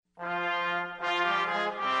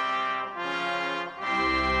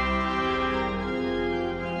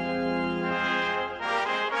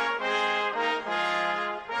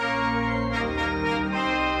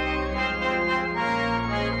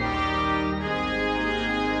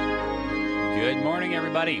Good morning,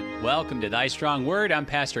 everybody. Welcome to Thy Strong Word. I'm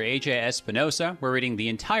Pastor AJ Espinosa. We're reading the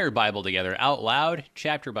entire Bible together out loud,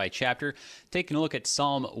 chapter by chapter, taking a look at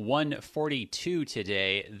Psalm 142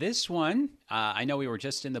 today. This one, I know we were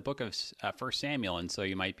just in the book of 1 Samuel, and so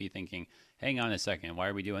you might be thinking, hang on a second, why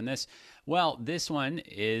are we doing this? Well, this one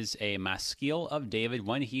is a maskil of David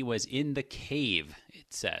when he was in the cave, it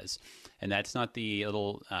says. And that's not the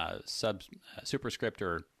little superscript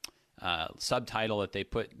or subtitle that they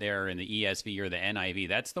put there in the ESV or the NIV.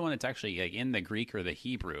 That's the one that's actually like in the Greek or the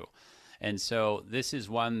Hebrew. And so this is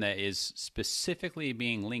one that is specifically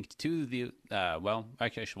being linked to the,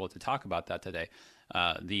 to talk about that today.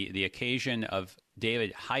 The occasion of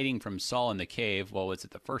David hiding from Saul in the cave. Well, was it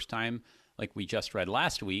the first time, like we just read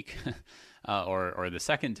last week, or the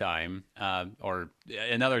second time, or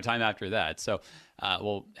another time after that? So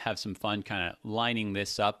we'll have some fun kind of lining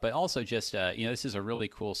this up, but also just, this is a really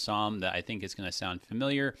cool psalm that I think is going to sound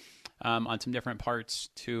familiar on some different parts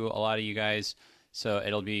to a lot of you guys. So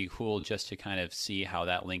it'll be cool just to kind of see how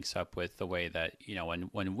that links up with the way that,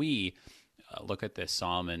 when we look at this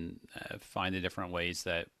psalm and find the different ways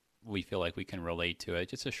that we feel like we can relate to it.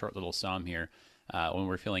 Just a short little psalm here. When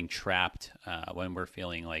we're feeling trapped, when we're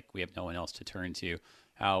feeling like we have no one else to turn to,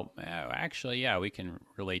 we can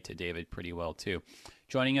relate to David pretty well too.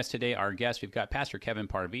 Joining us today, our guest, we've got Pastor Kevin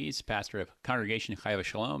Parviz, pastor of Congregation Chai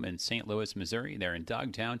Shalom in St. Louis, Missouri. They're in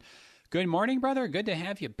Dogtown. Good morning, brother. Good to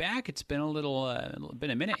have you back. It's been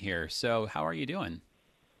been a minute here. So how are you doing?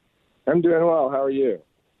 I'm doing well. How are you?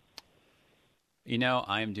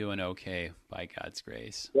 I'm doing okay by God's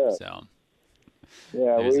grace. Good. So.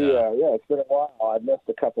 Yeah, it's been a while. I've missed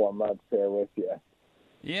a couple of months here with you.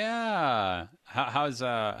 Yeah. How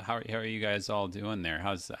are you guys all doing there?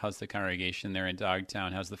 How's the congregation there in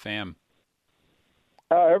Dogtown? How's the fam?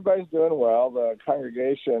 Everybody's doing well. The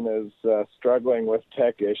congregation is struggling with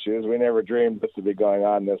tech issues. We never dreamed this would be going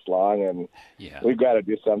on this long, and we've got to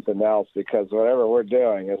do something else because whatever we're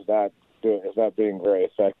doing is not being very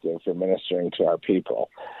effective for ministering to our people.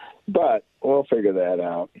 But we'll figure that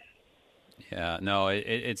out. Yeah, no,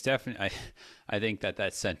 it's definitely. I think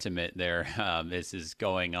that sentiment there is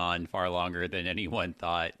going on far longer than anyone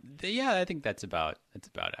thought. Yeah, I think that's about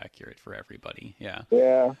accurate for everybody. Yeah.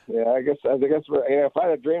 Yeah. I guess if I'd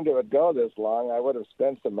have dreamed it would go this long, I would have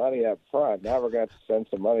spent some money up front. Now we're going to spend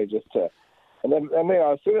some money and then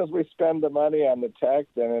as soon as we spend the money on the tech,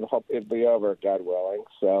 then it'll be over, God willing.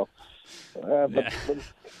 So, but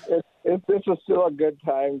this is still a good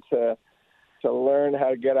time to learn how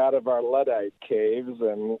to get out of our Luddite caves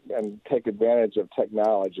and take advantage of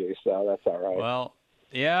technology. So that's all right. Well,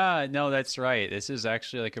 yeah, no, that's right. This is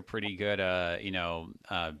actually like a pretty good,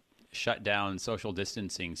 shut down social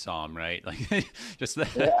distancing psalm, right? Like just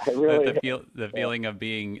the feeling of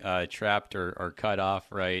being trapped or cut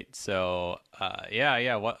off, right? So,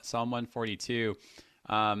 what Psalm 142.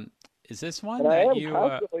 Is this one that you...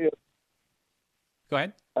 Go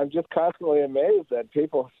ahead. I'm just constantly amazed that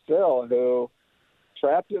people still who,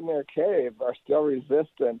 trapped in their cave, are still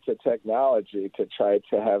resistant to technology to try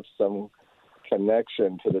to have some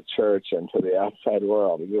connection to the church and to the outside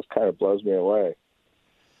world. It just kind of blows me away.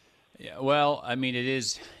 Yeah, well, I mean, it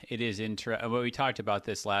is interesting. Well, we talked about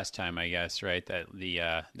this last time, I guess, right? That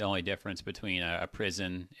the only difference between a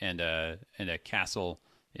prison and a castle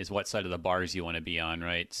is what side of the bars you want to be on,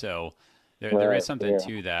 right? So. There is something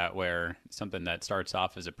to that where something that starts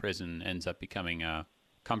off as a prison ends up becoming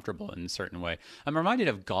comfortable in a certain way. I'm reminded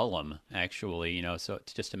of Gollum, actually, so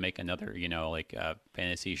just to make another,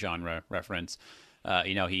 fantasy genre reference,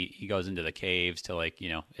 he goes into the caves to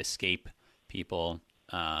escape people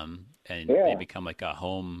and they become like a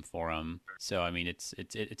home for him. So, I mean,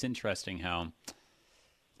 it's interesting how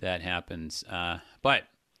that happens. But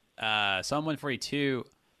Psalm 142,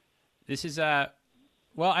 this is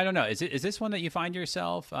well, I don't know. Is this one that you find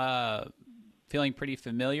yourself feeling pretty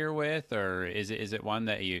familiar with, or is it one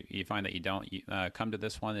that you find that you don't come to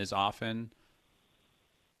this one as often?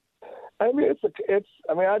 I mean,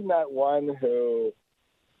 I'm not one who.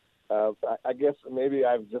 I guess maybe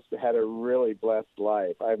I've just had a really blessed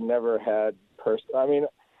life. I've never had I mean,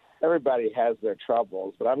 everybody has their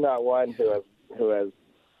troubles, but I'm not one who has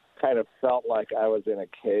kind of felt like I was in a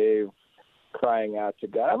cave crying out to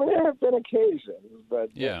God. I mean, there have been occasions, but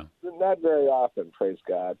not very often, praise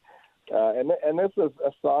God. And this is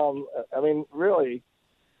a psalm, I mean, really,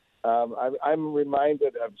 I'm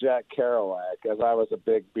reminded of Jack Kerouac, as I was a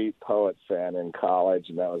big Beat Poet fan in college,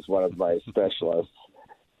 and that was one of my specialists.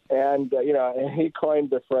 And, he coined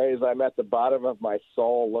the phrase, I'm at the bottom of my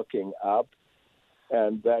soul looking up.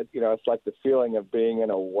 And that, it's like the feeling of being in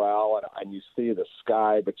a well and you see the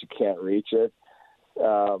sky, but you can't reach it.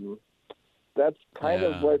 that's kind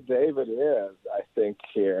of where David is, I think,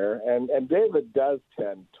 here, and David does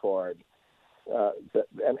tend toward,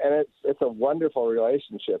 and it's a wonderful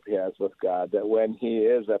relationship he has with God. That when he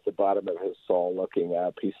is at the bottom of his soul looking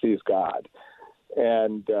up, he sees God,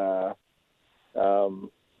 and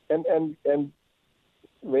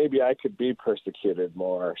maybe I could be persecuted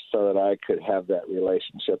more so that I could have that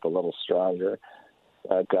relationship a little stronger.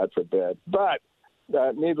 God forbid, but.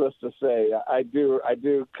 Needless to say, I do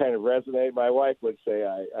kind of resonate. My wife would say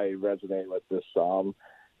I resonate with this psalm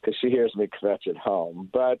because she hears me kvetch at home.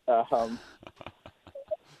 But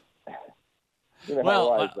you know how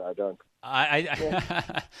wives are, don't.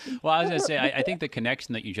 Well, I was going to say, I think the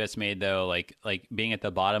connection that you just made, though, like being at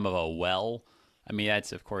the bottom of a well. I mean,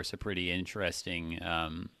 that's of course a pretty interesting,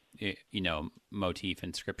 motif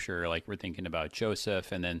in Scripture. Like we're thinking about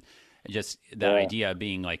Joseph, and then. Just the idea of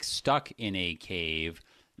being like stuck in a cave,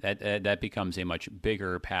 that becomes a much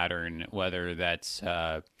bigger pattern, whether that's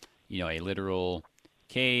a literal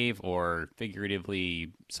cave or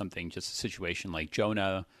figuratively something, just a situation like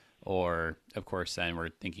Jonah, or of course then we're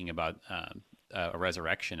thinking about a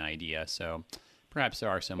resurrection idea. So perhaps there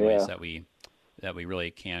are some ways that we really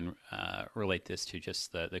can relate this to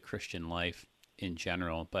just the Christian life in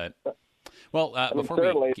general. But before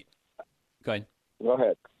we go ahead. Go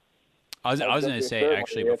ahead. I was going to say,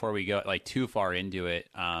 actually, before we go like too far into it,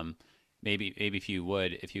 maybe if you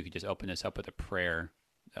could just open this up with a prayer.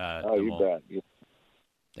 You bet.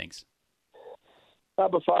 Thanks.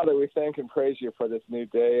 Abba, Father, we thank and praise you for this new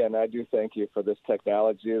day, and I do thank you for this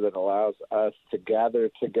technology that allows us to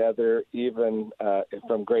gather together even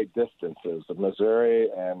from great distances of Missouri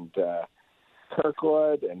and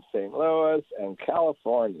Kirkwood and St. Louis and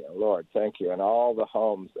California. Lord, thank you, and all the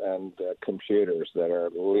homes and computers that are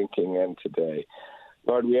linking in today.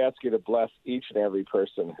 Lord, we ask you to bless each and every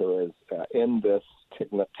person who is in this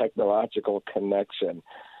technological connection.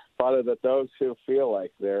 Father, that those who feel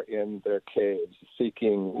like they're in their caves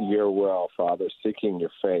seeking your will, Father, seeking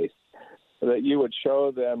your face, that you would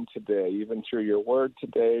show them today, even through your word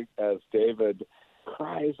today, as David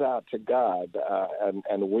cries out to God,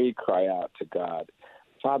 and we cry out to God.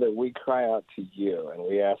 Father, we cry out to you, and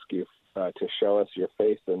we ask you to show us your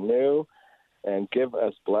face anew and give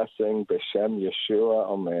us blessing, B'Shem Yeshua,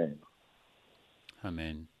 Amen.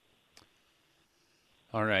 Amen.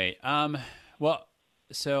 All right.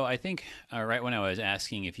 So I think right when I was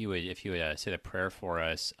asking if you would say the prayer for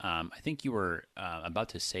us, I think you were about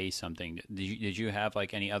to say something. Did you have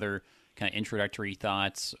like any other kind of introductory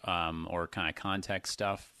thoughts or kind of context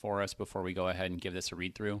stuff for us before we go ahead and give this a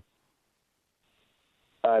read through?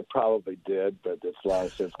 I probably did, but it's long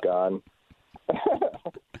since gone.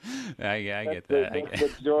 I get that.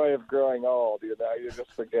 That's the joy of growing old. You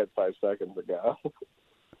just forget 5 seconds ago.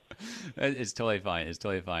 It's totally fine. It's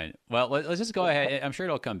totally fine. Well, let's just go ahead. I'm sure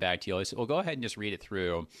it'll come back to you. We'll go ahead and just read it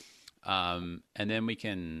through, and then we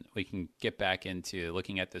can get back into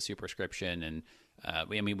looking at the superscription. And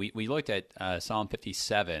we looked at Psalm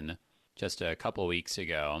 57 just a couple of weeks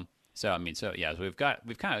ago. So we've kind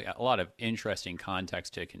of got a lot of interesting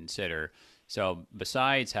context to consider. So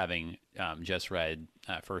besides having just read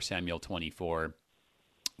 1 Samuel 24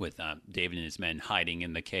 with David and his men hiding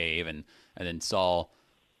in the cave, and then Saul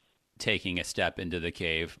taking a step into the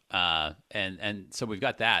cave, and so we've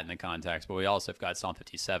got that in the context, but we also have got Psalm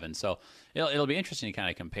 57. So it'll be interesting to kind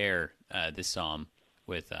of compare this psalm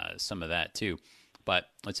with some of that too. But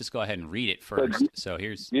let's just go ahead and read it first. So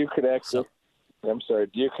here's do you connect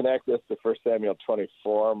this to 1 Samuel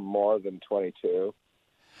 24 more than 22?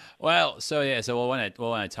 Well, so we'll want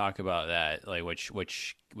to talk about that, like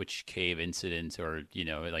which cave incident, or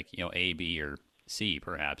A, B, or C,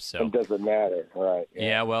 perhaps. So it doesn't matter, right?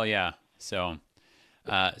 Yeah. Well, yeah. So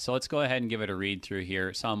let's go ahead and give it a read through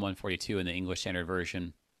here. Psalm 142 in the English Standard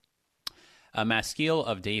Version. A maskil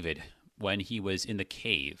of David when he was in the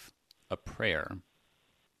cave, a prayer.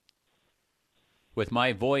 With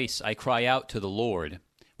my voice I cry out to the Lord.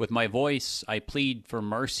 With my voice I plead for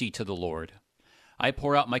mercy to the Lord. I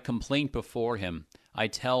pour out my complaint before him. I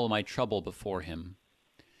tell my trouble before him.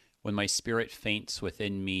 When my spirit faints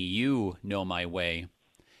within me, you know my way.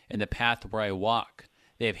 In the path where I walk,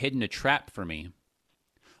 they have hidden a trap for me.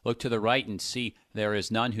 Look to the right and see, there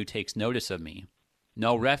is none who takes notice of me.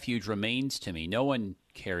 No refuge remains to me. No one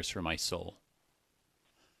cares for my soul.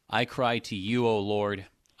 I cry to you, O Lord.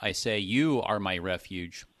 I say, you are my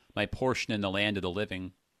refuge, my portion in the land of the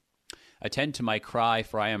living. Attend to my cry,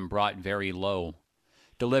 for I am brought very low.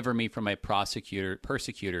 Deliver me from my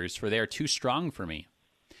persecutors, for they are too strong for me.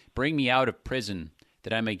 Bring me out of prison,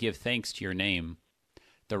 that I may give thanks to your name.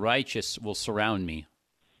 The righteous will surround me,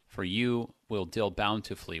 for you will deal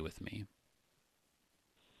bountifully with me.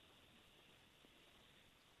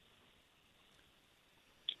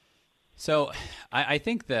 So I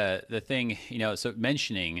think the thing, so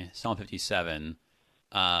mentioning Psalm 57,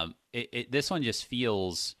 this one just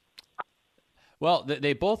feels, well,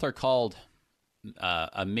 they both are called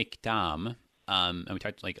a mikdam, and we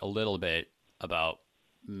talked like a little bit about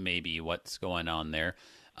maybe what's going on there,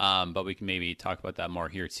 but we can maybe talk about that more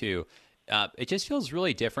here too. It just feels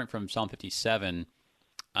really different from Psalm 57.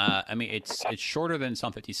 I mean, it's shorter than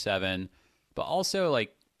Psalm 57, but also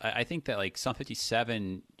like I think that like Psalm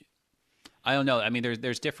 57, I don't know. I mean,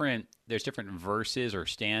 there's different verses or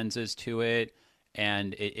stanzas to it,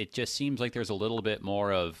 and it just seems like there's a little bit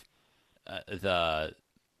more of the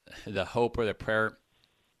hope or the prayer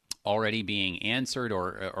already being answered,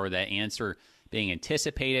 or that answer being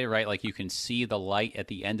anticipated, right? Like you can see the light at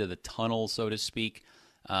the end of the tunnel, so to speak.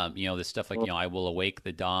 This stuff like, I will awake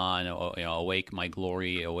the dawn, awake my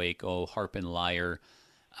glory, awake, oh, harp and lyre.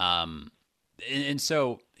 And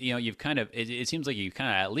so, you've kind of, it seems like you've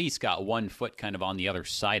kind of at least got one foot kind of on the other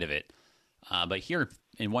side of it. But here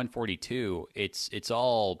in 142, it's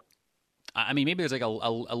all, I mean, maybe there's like a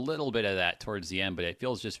little bit of that towards the end, but it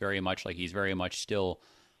feels just very much like he's very much still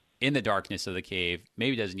in the darkness of the cave.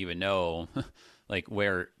 Maybe doesn't even know like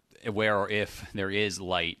where or if there is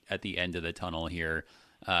light at the end of the tunnel here.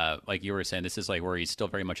 Like you were saying, this is like where he's still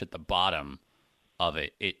very much at the bottom of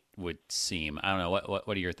it, it would seem. I don't know.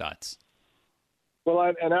 What are your thoughts?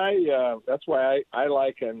 Well, that's why I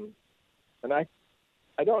like and I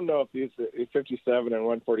don't know if these 57 and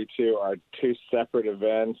 142 are two separate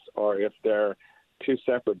events or if they're two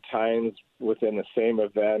separate times within the same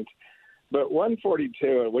event. But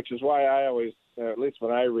 142, which is why I always, at least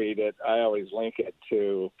when I read it, I always link it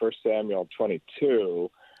to 1 Samuel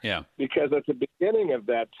 22. Yeah. Because at the beginning of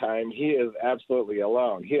that time, he is absolutely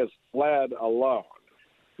alone. He has fled alone.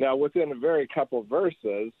 Now, within a very couple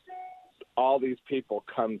verses, all these people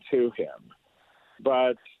come to him.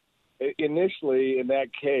 But initially in that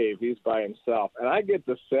cave, he's by himself. And I get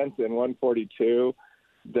the sense in 142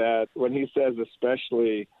 that when he says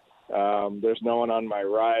especially, there's no one on my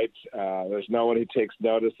right, there's no one who takes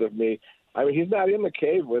notice of me. I mean, he's not in the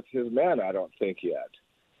cave with his men, I don't think yet.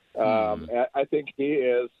 I think he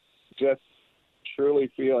is just truly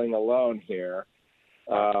feeling alone here.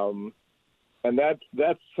 And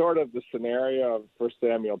that's sort of the scenario of 1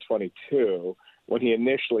 Samuel 22, when he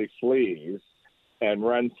initially flees and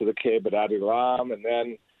runs to the cave at Adullam, and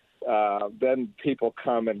then people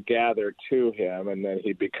come and gather to him, and then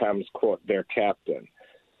he becomes, quote, their captain.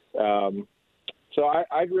 So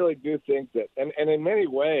I really do think that, and in many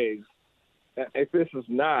ways, if this is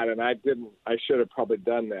not, and I should have probably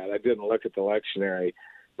done that. I didn't look at the lectionary.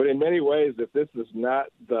 But in many ways, if this is not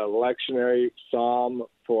the lectionary psalm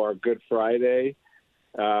for Good Friday,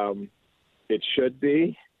 it should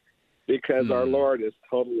be, because our Lord is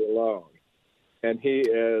totally alone. And he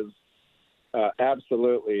is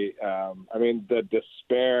absolutely, the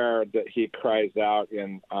despair that he cries out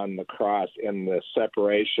on the cross in the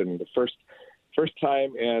separation, the first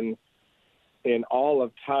time in all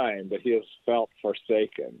of time that he has felt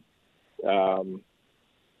forsaken.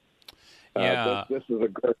 This is a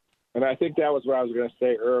good, and I think that was what I was going to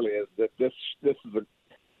say earlier, is that this is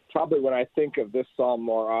probably when I think of this psalm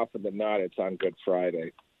more often than not, it's on Good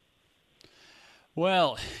Friday.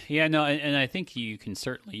 Well, yeah, no, and I think you can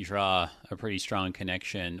certainly draw a pretty strong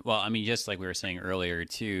connection. Well, I mean, just like we were saying earlier,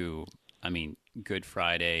 too, I mean, Good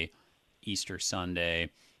Friday, Easter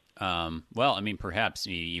Sunday, well, I mean, perhaps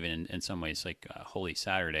even in some ways like Holy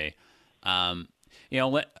Saturday.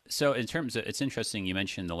 So in terms of, it's interesting you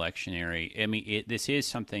mentioned the lectionary. I mean, this is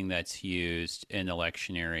something that's used in the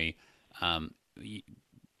lectionary,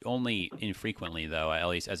 only infrequently, though, at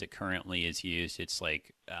least as it currently is used. It's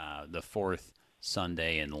like the fourth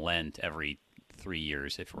Sunday in Lent every 3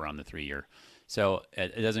 years, if we're on the 3 year. So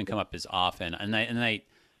it doesn't come up as often.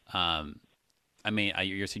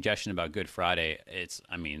 Your suggestion about Good Friday,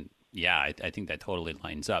 I think that totally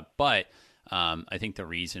lines up. But I think the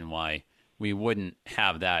reason why we wouldn't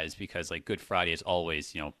have that is because like Good Friday is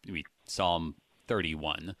always, Psalm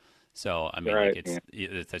 31. So, I mean, right,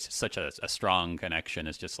 it's such a strong connection.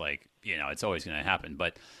 It's just like, it's always going to happen.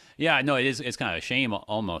 But yeah, no, it's kind of a shame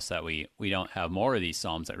almost that we don't have more of these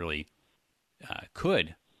Psalms that really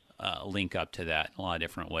could link up to that in a lot of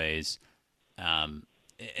different ways. And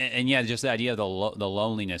yeah, just the idea of the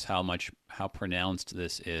loneliness, how pronounced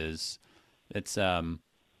this is. It's,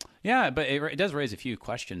 yeah, but it does raise a few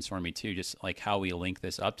questions for me too, just like how we link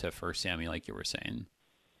this up to 1 Samuel, like you were saying.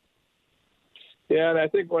 Yeah, and I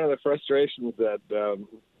think one of the frustrations that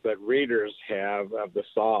readers have of the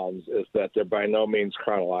Psalms is that they're by no means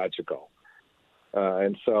chronological.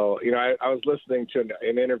 And so, I was listening to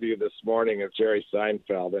an interview this morning of Jerry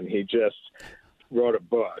Seinfeld, and he just wrote a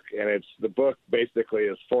book, and the book basically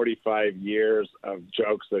is 45 years of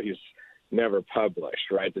jokes that he's never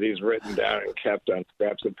published, right? That he's written down and kept on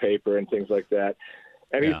scraps of paper and things like that.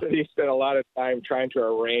 And he said he spent a lot of time trying to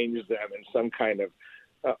arrange them in some kind of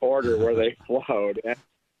order where they flowed.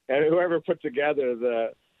 And whoever put together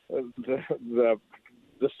the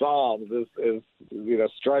Psalms is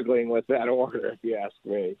struggling with that order, if you ask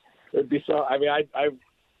me. It'd be so. I mean, I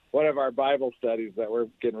one of our Bible studies that we're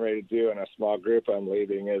getting ready to do in a small group I'm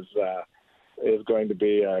leading is going to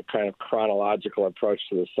be a kind of chronological approach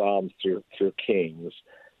to the Psalms through Kings,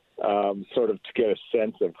 sort of to get a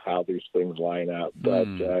sense of how these things line up. But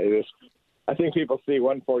it is. I think people see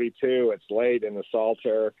 142. It's late in the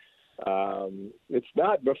Psalter. It's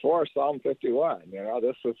not before Psalm 51.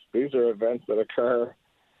 These are events that occur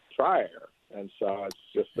prior, and so it's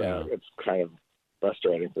just it's kind of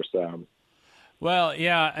frustrating for some. Well,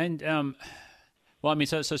 yeah, and well, I mean,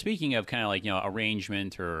 so speaking of kind of like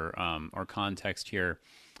arrangement or context here,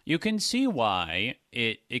 you can see why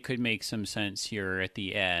it could make some sense here at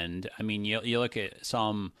the end. I mean, you look at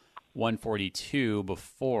Psalm 142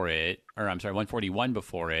 before it, or I'm sorry, 141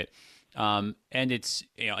 before it. And it's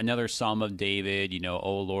another Psalm of David.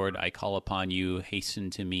 O Lord, I call upon you, hasten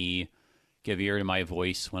to me, give ear to my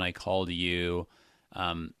voice when I call to you.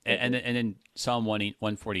 And then Psalm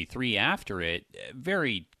 143 after it,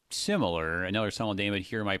 very similar. Another Psalm of David,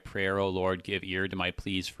 hear my prayer, O Lord, give ear to my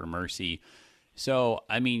pleas for mercy. So,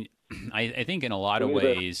 I mean, I think in a lot of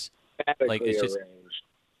ways, like it's just. Arranged.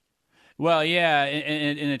 Well, yeah,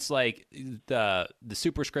 and it's like the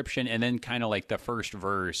superscription and then kind of like the first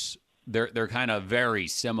verse. They're kind of very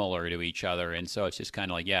similar to each other, and so it's just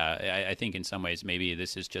kind of like, I think in some ways maybe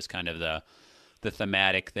this is just kind of the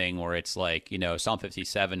thematic thing where it's like, Psalm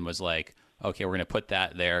 57 was like, okay, we're going to put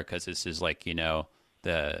that there because this is like,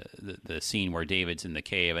 the scene where David's in the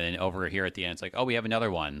cave, and then over here at the end it's like, oh, we have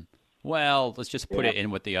another one. Well, let's just put it in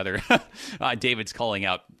with the other David's calling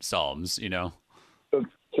out Psalms,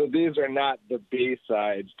 So these are not the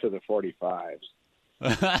B-sides to the 45s.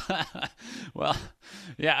 Well,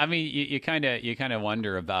 yeah. I mean, you kind of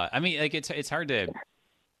wonder about. I mean, like it's hard to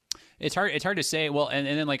say. Well, and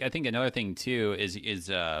then like I think another thing too is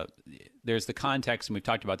there's the context, and we've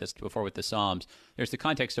talked about this before with the Psalms. There's the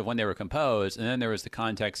context of when they were composed, and then there was the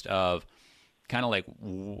context of kind of like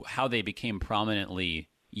how they became prominently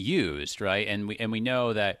used, right? And we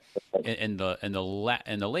know that in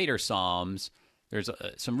the later Psalms, there's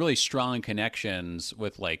some really strong connections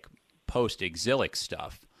with like post-exilic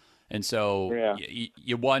stuff, and so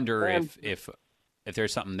you wonder if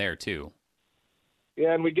there's something there too.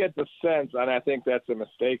 Yeah, and we get the sense, and I think that's a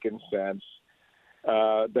mistaken sense,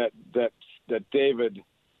 that David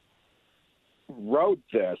wrote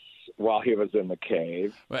this while he was in the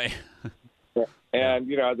cave. Right. And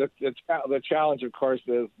the challenge, of course,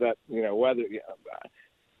 is that whether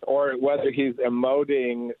he's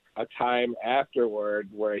emoting a time afterward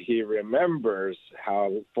where he remembers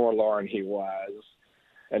how forlorn he was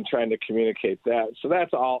and trying to communicate that. So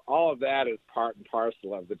that's all of that is part and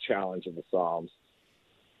parcel of the challenge of the Psalms.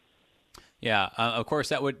 Yeah, of course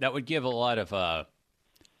that would give a lot of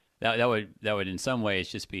that would in some ways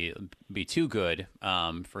just be too good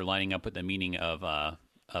for lining up with the meaning of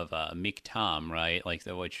miktam, right? Like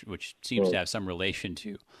which seems to have some relation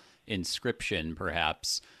to inscription,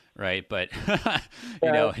 perhaps, right? But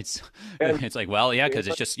it's like, well, yeah, because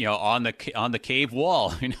it's just on the cave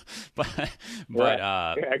wall, but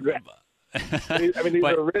exactly. I mean, these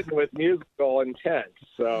are written with musical intent,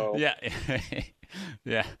 so yeah.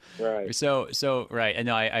 Yeah. Right. So right. And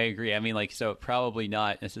no, I agree. I mean, like, so probably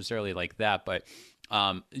not necessarily like that, but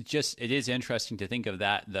it is interesting to think of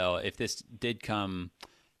that, though, if this did come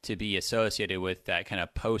to be associated with that kind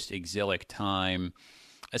of post-exilic time,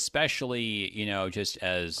 especially, just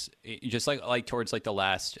like towards like the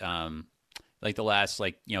last dozen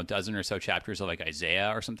or so chapters of like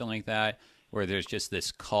Isaiah or something like that, where there's just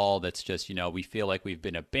this call that's just, we feel like we've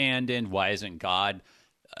been abandoned. Why isn't God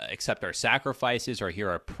accept our sacrifices or hear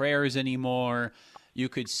our prayers anymore? You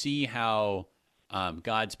could see how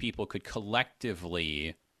God's people could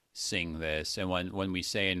collectively sing this. And when we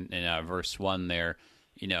say in verse 1 there,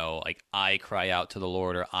 like I cry out to the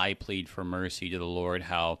Lord, or I plead for mercy to the Lord,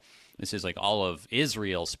 how this is like all of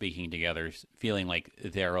Israel speaking together, feeling like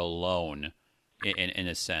they're alone in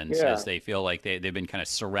a sense, as they feel like they've been kind of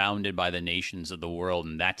surrounded by the nations of the world,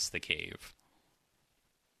 and that's the cave.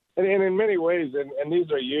 And in many ways, and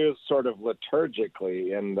these are used sort of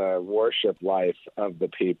liturgically in the worship life of the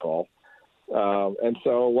people. And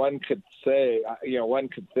so one could say, one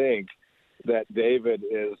could think that David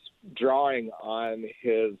is drawing on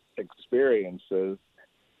his experiences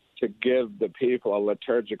to give the people a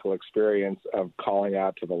liturgical experience of calling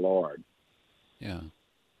out to the Lord. Yeah.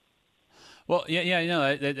 Well,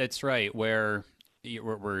 that's right. Where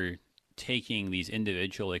we're taking these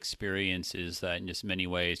individual experiences that, in just many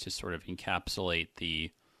ways, just sort of encapsulate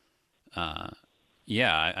the,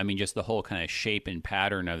 just the whole kind of shape and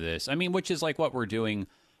pattern of this. I mean, which is like what we're doing,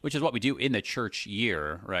 which is what we do in the church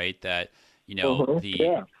year, right? That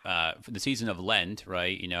the season of Lent,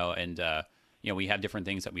 right? And we have different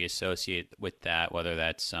things that we associate with that, whether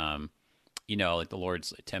that's like the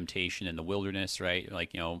Lord's temptation in the wilderness, right?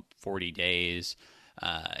 Like 40 days.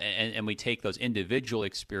 And we take those individual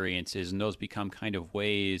experiences, and those become kind of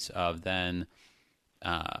ways of then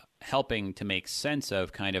helping to make sense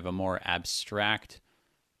of kind of a more abstract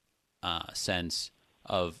sense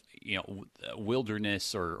of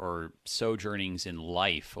wilderness or sojournings in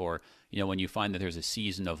life, or when you find that there's a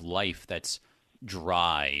season of life that's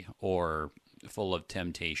dry or full of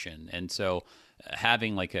temptation. And so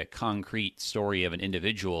having like a concrete story of an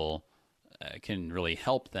individual can really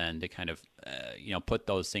help then to kind of, put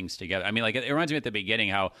those things together. I mean, like, it reminds me at the beginning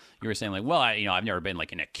how you were saying, like, well, I've never been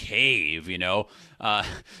like in a cave,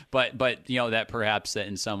 but that perhaps that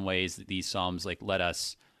in some ways these Psalms like let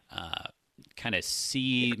us kind of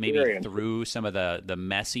see maybe through some of the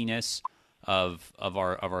messiness of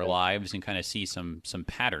our lives and kind of see some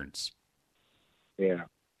patterns. Yeah.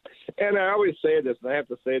 And I always say this, and I have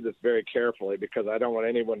to say this very carefully because I don't want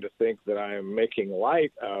anyone to think that I am making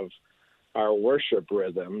light of our worship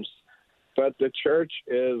rhythms, but the church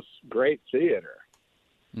is great theater.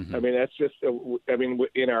 Mm-hmm. I mean, that's just. I mean,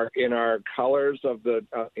 in our colors of the,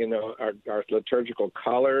 our liturgical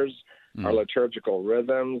colors, our liturgical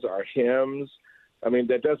rhythms, our hymns. I mean,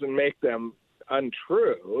 that doesn't make them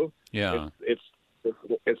untrue. Yeah, it's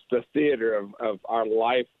the theater of our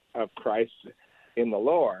life of Christ in the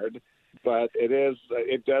Lord, but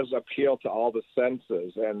it does appeal to all the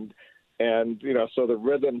senses, and so the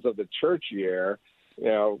rhythms of the church year,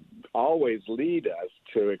 always lead us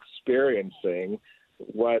to experiencing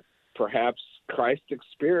what perhaps Christ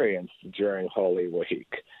experienced during Holy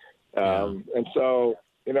Week, and so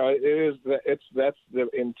that's the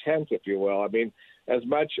intent, if you will. I mean, as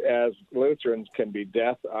much as Lutherans can be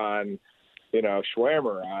death on,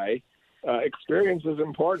 Schwärmerei, experience is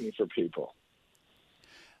important for people.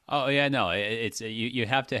 Oh yeah, no, it's you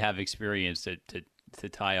have to have experience to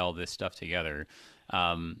tie all this stuff together,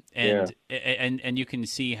 and you can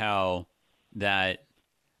see how that.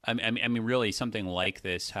 I mean, really, something like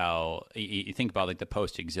this. How you think about like the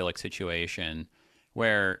post-exilic situation,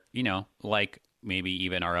 where like maybe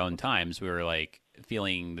even our own times, we were like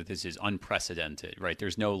feeling that this is unprecedented, right?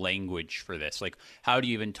 There's no language for this. Like, how do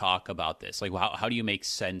you even talk about this? Like, how do you make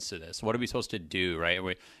sense of this? What are we supposed to do, right?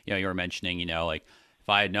 You were mentioning, like, if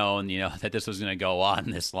I had known, that this was going to go on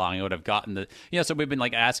this long, I would have gotten the, so we've been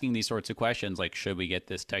like asking these sorts of questions, like, should we get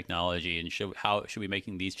this technology and how should we be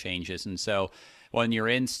making these changes? And so when you're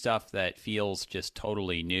in stuff that feels just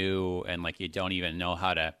totally new and like you don't even know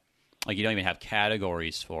how to, like you don't even have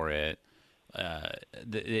categories for it,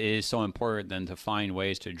 it is so important then to find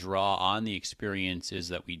ways to draw on the experiences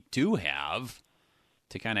that we do have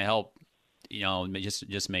to kind of help,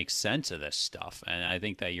 just make sense of this stuff. And I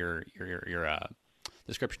think that your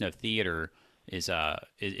description of theater is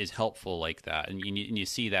helpful like that, and you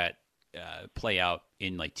see that play out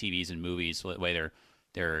in like TVs and movies, the way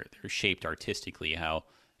they're shaped artistically. How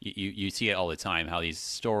you see it all the time, how these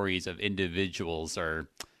stories of individuals are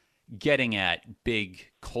getting at big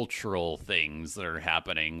cultural things that are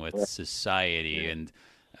happening with society, and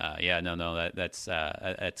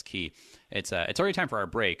that's key. It's already time for our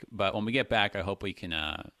break, but when we get back, I hope we can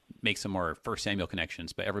make some more 1 Samuel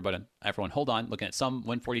connections. But everyone, hold on. Looking at Psalm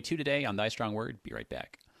 142 today on Thy Strong Word. Be right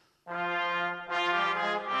back.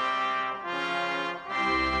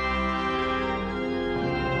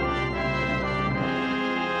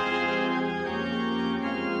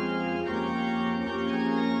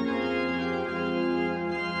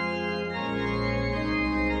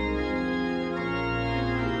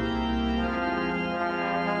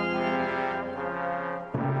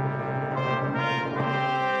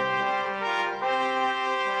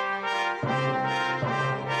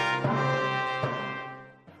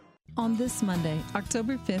 On this Monday,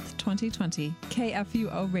 October 5th, 2020,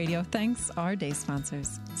 KFUO Radio thanks our day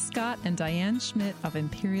sponsors, Scott and Diane Schmidt of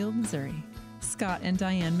Imperial, Missouri. Scott and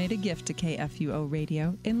Diane made a gift to KFUO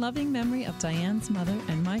Radio in loving memory of Diane's mother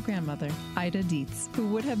and my grandmother, Ida Dietz, who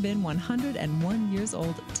would have been 101 years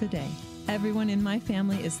old today. Everyone in my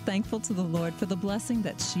family is thankful to the Lord for the blessing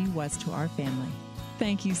that she was to our family.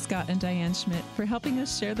 Thank you, Scott and Diane Schmidt, for helping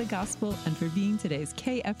us share the gospel and for being today's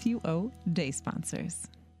KFUO Day sponsors.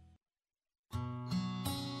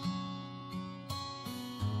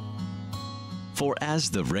 For as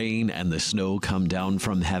the rain and the snow come down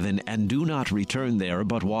from heaven and do not return there,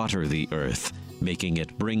 but water the earth, making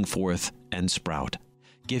it bring forth and sprout,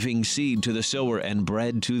 giving seed to the sower and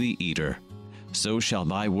bread to the eater, so shall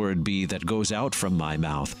my word be that goes out from my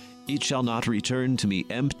mouth. It shall not return to me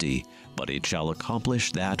empty, but it shall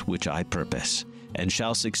accomplish that which I purpose, and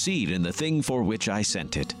shall succeed in the thing for which I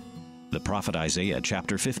sent it. The prophet Isaiah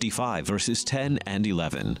chapter 55, verses 10 and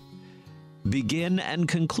 11. Begin and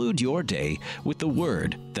conclude your day with the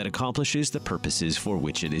word that accomplishes the purposes for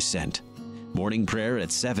which it is sent. Morning prayer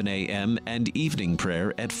at 7 a.m. and evening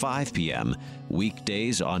prayer at 5 p.m.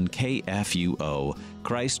 Weekdays on KFUO.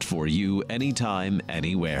 Christ for you, anytime,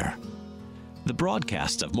 anywhere. The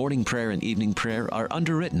broadcasts of morning prayer and evening prayer are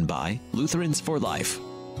underwritten by Lutherans for Life.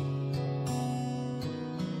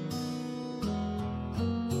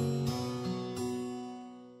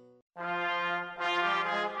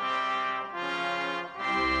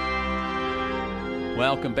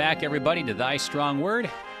 Welcome back, everybody, to Thy Strong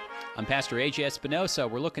Word. I'm Pastor A.J. Espinosa.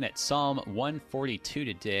 We're looking at Psalm 142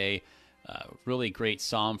 today. Really great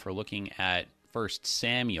psalm for looking at 1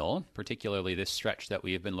 Samuel, particularly this stretch that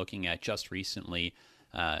we have been looking at just recently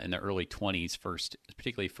in the early 20s,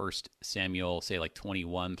 particularly 1 Samuel, say like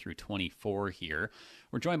 21 through 24 here.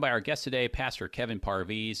 We're joined by our guest today, Pastor Kevin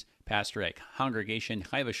Parviz, pastor at Congregation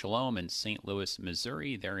Chayva Shalom in St. Louis,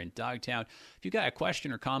 Missouri. They're in Dogtown. If you've got a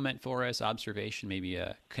question or comment for us, observation, maybe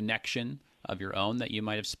a connection of your own that you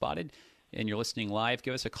might have spotted, and you're listening live,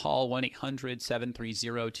 give us a call,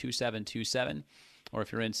 1-800-730-2727. Or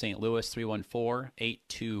if you're in St. Louis,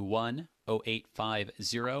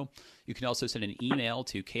 314-821-0850. You can also send an email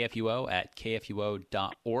to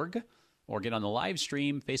kfuo@kfuo.org or get on the live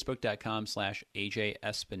stream, facebook.com/AJ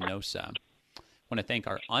Espinosa. I want to thank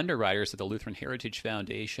our underwriters at the Lutheran Heritage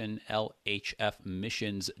Foundation.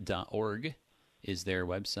 LHFmissions.org is their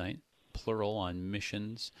website, plural on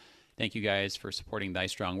missions. Thank you guys for supporting Thy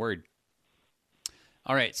Strong Word.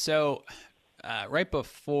 All right, so right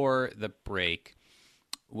before the break,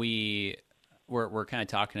 we're kind of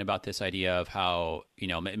talking about this idea of how, you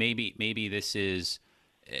know, maybe this is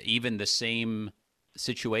even the same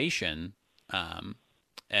situation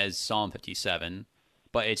as Psalm 57,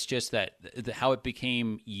 but it's just that how it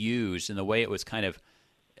became used and the way it was kind of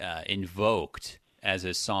invoked as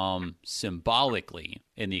a psalm symbolically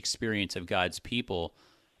in the experience of God's people.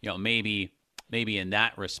 You know, maybe in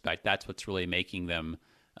that respect, that's what's really making them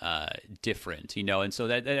different, you know, and so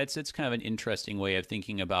it's kind of an interesting way of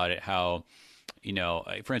thinking about it, how, you know,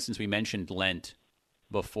 for instance, we mentioned Lent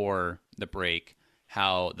before the break,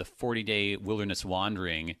 how the 40-day wilderness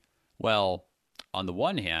wandering, well, on the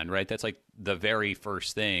one hand, right, that's like the very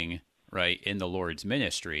first thing, right, in the Lord's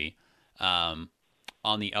ministry. On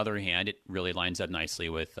the other hand, it really lines up nicely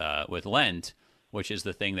with Lent, which is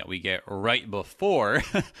the thing that we get right before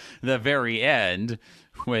the very end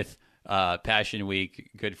with Passion Week,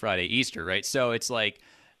 Good Friday, Easter, right? So it's like,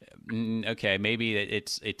 okay, maybe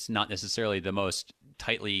it's not necessarily the most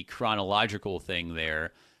tightly chronological thing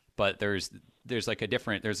there, but there's like a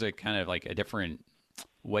different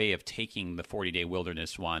way of taking the 40-day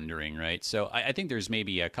wilderness wandering, right? So I think there's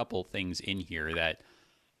maybe a couple things in here that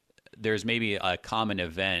there's maybe a common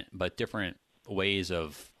event, but different ways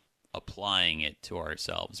of applying it to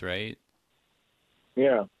ourselves, right?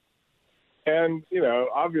 Yeah. And, you know,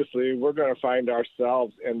 obviously we're going to find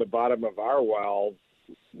ourselves in the bottom of our wells,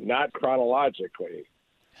 not chronologically.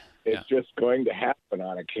 It's just going to happen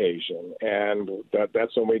on occasion. And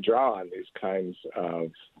that's when we draw on these kinds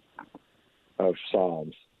of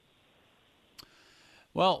psalms.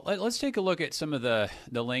 Well, let's take a look at some of the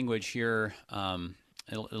language here in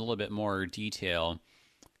a little bit more detail.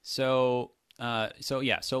 So Psalm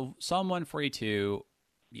 142,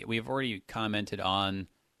 we've already commented on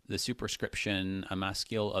the superscription, a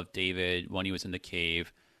maskil of David when he was in the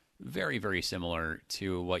cave, very, very similar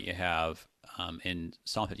to what you have in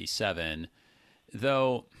Psalm 57,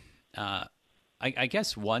 though I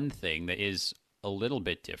guess one thing that is a little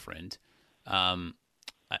bit different,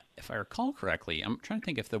 if I recall correctly, I'm trying to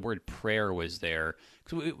think if the word prayer was there,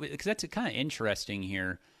 because that's kind of interesting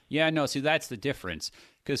here. Yeah, no, see, that's the difference,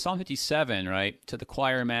 because Psalm 57, right, to the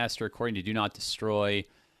choir master, according to do not destroy,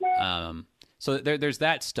 so there's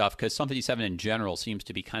that stuff, because Psalm 57 in general seems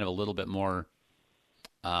to be kind of a little bit more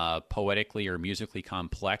poetically or musically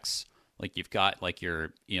complex. Like you've got like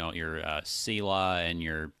your Selah and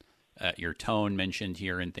your tone mentioned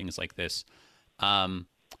here and things like this. But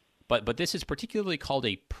this is particularly called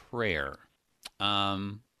a prayer.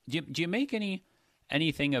 Do you make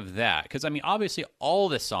anything of that? Because, I mean, obviously all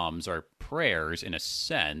the Psalms are prayers in a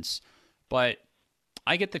sense, but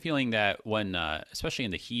I get the feeling that when, especially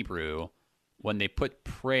in the Hebrew, when they put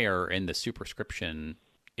prayer in the superscription,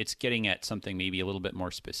 it's getting at something maybe a little bit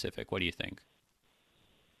more specific. What do you think?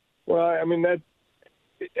 Well, I mean,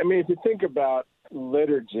 if you think about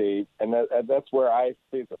liturgy, and that's where I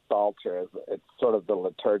see the Psalter as it's sort of the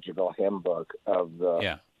liturgical hymn book of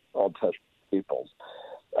the Old Testament peoples.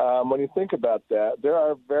 When you think about that, there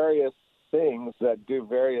are various things that do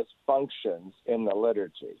various functions in the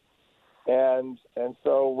liturgy. And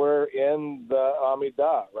so we're in the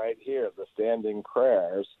Amidah right here, the standing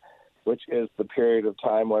prayers, which is the period of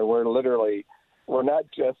time where we're not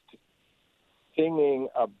just singing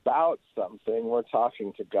about something, we're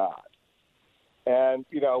talking to God. And,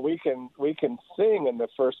 we can sing in the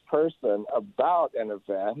first person about an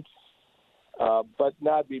event, but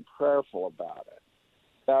not be prayerful about it.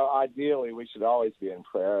 Now, ideally, we should always be in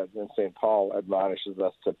prayer, and St. Paul admonishes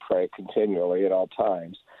us to pray continually at all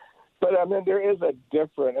times. But, there is a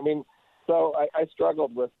different, so I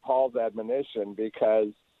struggled with Paul's admonition because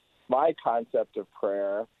my concept of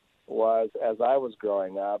prayer was, as I was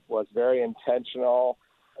growing up, was very intentional,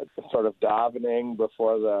 sort of davening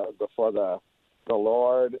before the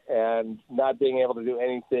Lord and not being able to do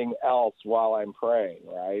anything else while I'm praying,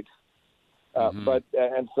 right?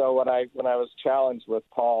 So when I was challenged with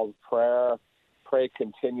Paul's pray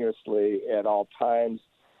continuously at all times,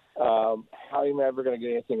 how are you ever going to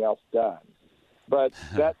get anything else done? But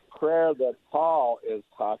that prayer that Paul is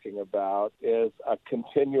talking about is a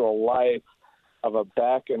continual life of a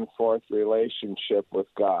back and forth relationship with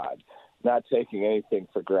God, not taking anything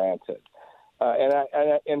for granted. And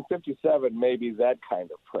in 57, maybe that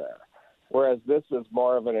kind of prayer. Whereas this is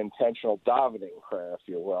more of an intentional davening prayer, if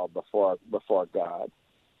you will, before God.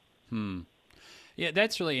 Yeah,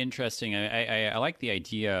 that's really interesting. I like the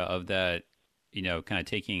idea of that, kind of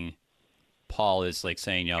taking Paul as like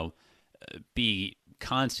saying, be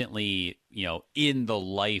constantly, in the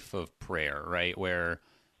life of prayer, right? Where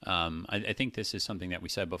I think this is something that we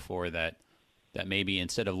said before that maybe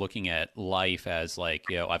instead of looking at life as like,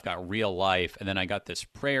 I've got real life and then I got this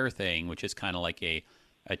prayer thing, which is kind of like a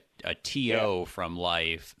TO from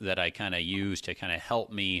life that I kind of use to kind of help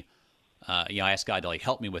me. I ask God to like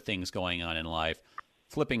help me with things going on in life,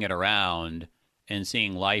 flipping it around and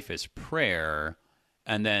seeing life as prayer.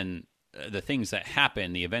 And then the things that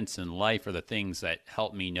happen, the events in life are the things that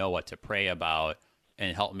help me know what to pray about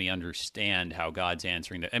and help me understand how God's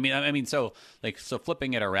answering that. So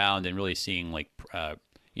flipping it around and really seeing like,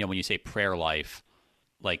 when you say prayer life,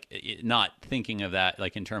 like not thinking of that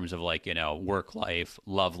like in terms of like, work life,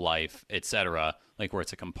 love life, etc., like where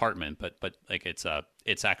it's a compartment, but like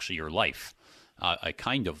it's actually your life, a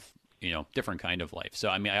kind of, different kind of life. So,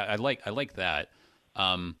 I like that.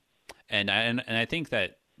 And I think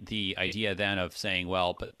that the idea then of saying,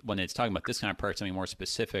 well, but when it's talking about this kind of prayer, something more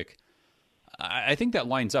specific, I think that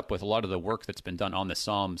lines up with a lot of the work that's been done on the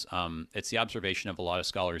Psalms. It's the observation of a lot of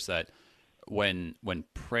scholars that when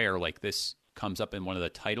prayer like this comes up in one of the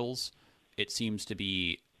titles, it seems to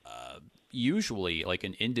be usually like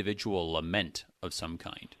an individual lament of some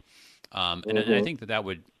kind. And I think that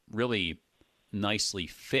would really nicely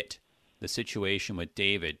fit the situation with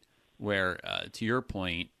David, where, to your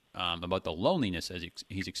point about the loneliness as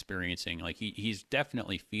he's experiencing, like he's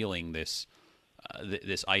definitely feeling this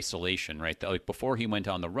this isolation, right? That, like before he went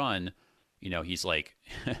on the run, he's like,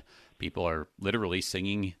 people are literally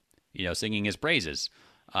singing his praises.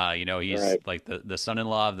 He's right. Like the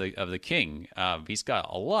son-in-law of the king. He's got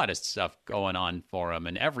a lot of stuff going on for him,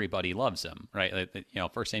 and everybody loves him, right?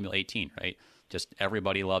 1 Samuel 18, right? Just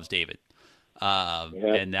everybody loves David.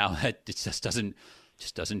 And now it just doesn't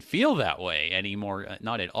feel that way anymore,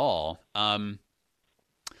 not at all.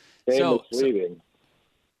 So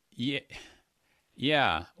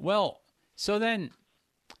yeah. Well, so then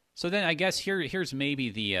I guess here's maybe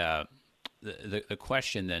the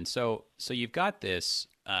question then. So you've got this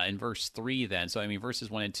in verse 3 then. So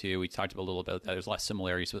verses 1 and 2, we talked about a little bit about that. There's a lot of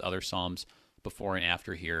similarities with other Psalms before and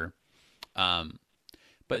after here.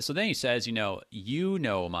 But so then he says, you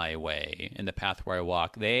know my way and the path where I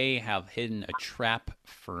walk. They have hidden a trap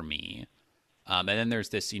for me. And then there's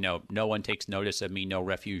this, no one takes notice of me, no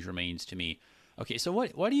refuge remains to me. Okay, so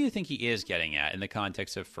what do you think he is getting at in the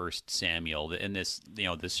context of 1 Samuel, in this,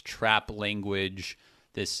 this trap language,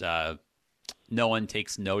 this no one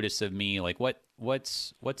takes notice of me? Like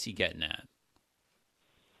what's he getting at?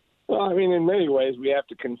 Well, in many ways we have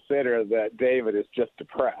to consider that David is just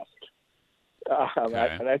depressed.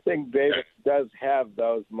 And I think David does have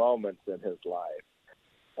those moments in his life.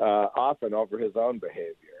 often over his own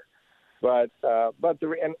behavior. But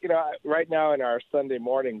right now in our Sunday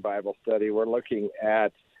morning Bible study, we're looking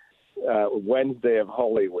at Wednesday of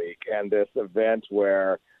Holy Week and this event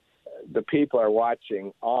where the people are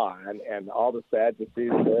watching on, and all the Sadducees,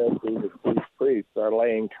 Pharisees, and priests are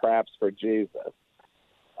laying traps for Jesus.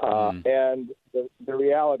 And the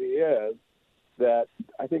reality is that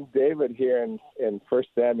I think David here in 1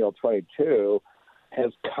 Samuel 22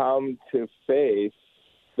 has come to face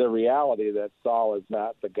the reality that Saul is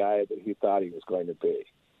not the guy that he thought he was going to be.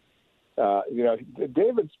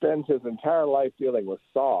 David spends his entire life dealing with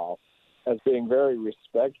Saul as being very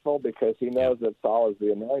respectful because he knows that Saul is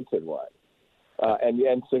the anointed one,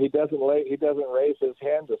 and so he doesn't raise his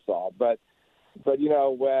hand to Saul. But when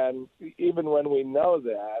we know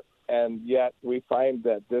that, and yet we find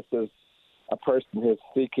that this is a person who's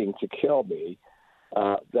seeking to kill me,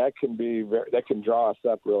 that can draw us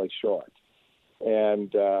up really short.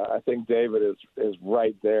 And I think David is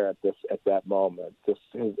right there at that moment.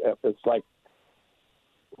 It's like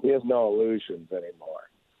he has no illusions anymore.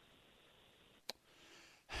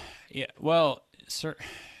 Yeah, well,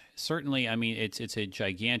 certainly. I mean, it's a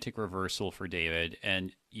gigantic reversal for David,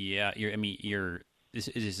 and this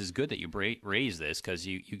is good that you raise this because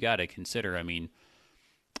you got to consider. I mean,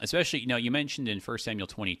 especially you mentioned in 1 Samuel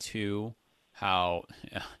 22 how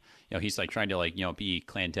he's like trying to be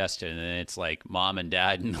clandestine, and then it's like mom and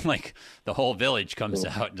dad and like the whole village comes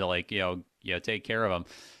out to take care of him.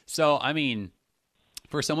 So I mean,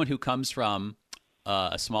 for someone who comes from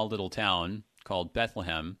a small little town called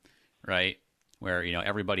Bethlehem, right, where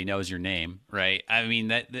everybody knows your name, right? I mean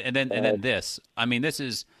and then this. I mean, this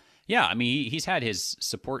is I mean, he's had his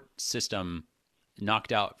support system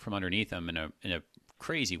knocked out from underneath him in a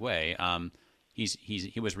crazy way.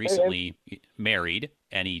 He was recently married,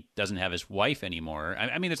 and he doesn't have his wife anymore.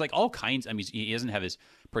 I mean, there's like all kinds. I mean, he doesn't have his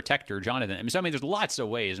protector, Jonathan. I mean, there's lots of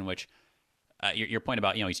ways in which your point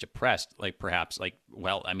about he's depressed, like perhaps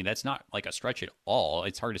well, I mean, that's not like a stretch at all.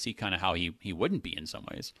 It's hard to see kind of how he wouldn't be in some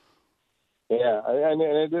ways. Yeah, and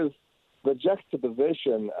it is the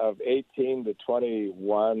juxtaposition of 18 to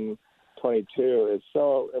 21, 22 is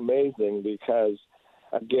so amazing because,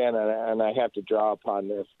 again, and I have to draw upon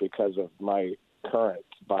this because of my current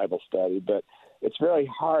Bible study, but it's really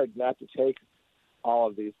hard not to take all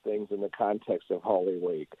of these things in the context of Holy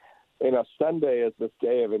Week. Sunday is this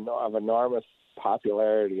day of enormous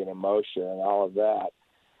popularity and emotion and all of that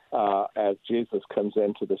as Jesus comes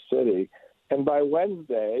into the city. And by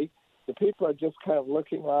Wednesday, the people are just kind of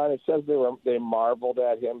looking on. It says they marveled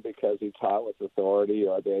at him because he taught with authority,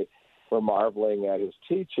 or they were marveling at his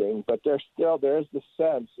teaching. But there's the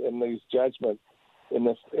sense in these judgment, in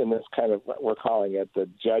this kind of, we're calling it the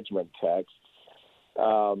judgment text,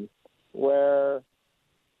 where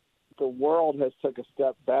the world has took a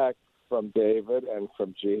step back from David and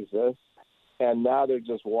from Jesus, and now they're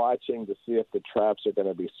just watching to see if the traps are going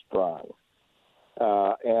to be sprung.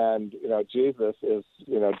 And Jesus is,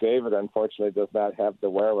 David unfortunately does not have the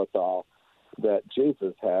wherewithal that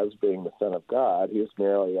Jesus has, being the Son of God. He's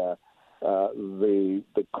merely the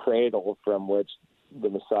cradle from which the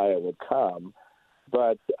Messiah would come.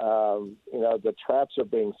 But, the traps are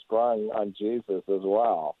being sprung on Jesus as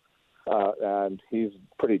well. And he's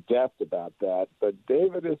pretty deft about that. But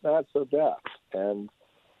David is not so deft. And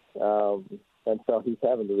so he's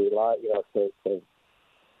having to rely, to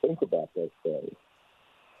think about those things.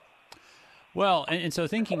 Well, and so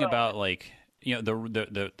thinking about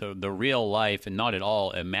the real life and not at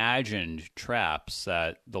all imagined traps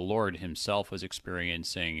that the Lord himself was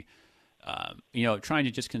experiencing, trying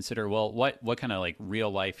to just consider, well, what kind of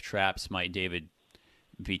real life traps might David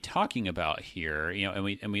be talking about here? And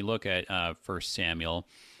we look at 1 Samuel.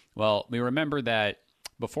 Well, we remember that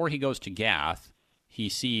before he goes to Gath, he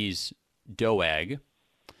sees Doeg,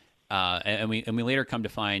 and we later come to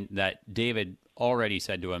find that David already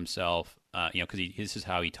said to himself, because this is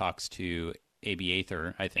how he talks to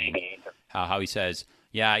Abiathar, I think, how he says,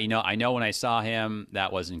 I know when I saw him,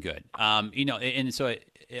 that wasn't good. And so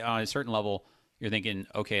on a certain level, you're thinking,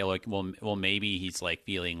 okay, well, maybe he's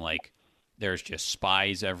feeling like there's just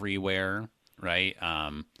spies everywhere, right?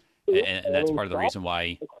 And that's part of the reason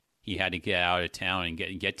why he had to get out of town and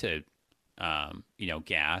get to,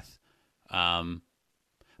 Gath. But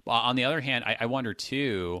on the other hand, I wonder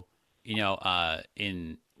too, in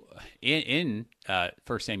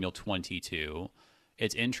 1 Samuel 22,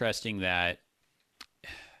 it's interesting that,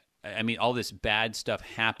 I mean, all this bad stuff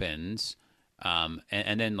happens,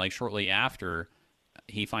 and then shortly after,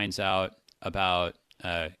 he finds out about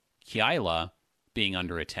Keilah being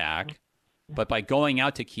under attack. But by going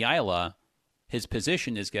out to Keilah, his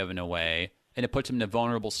position is given away, and it puts him in a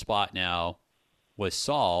vulnerable spot now with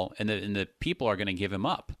Saul, and the people are going to give him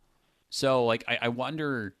up. So like I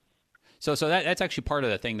wonder. So that's actually part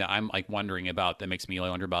of the thing that I'm like wondering about. That makes me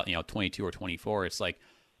really wonder about 22 or 24. It's like,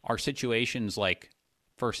 are situations like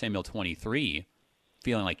 1 Samuel 23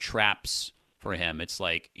 feeling like traps for him? It's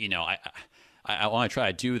like I want to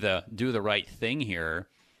try to do the right thing here,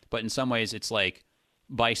 but in some ways it's like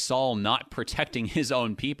by Saul not protecting his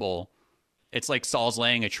own people, it's like Saul's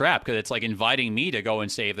laying a trap because it's like inviting me to go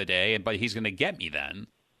and save the day, but he's going to get me then.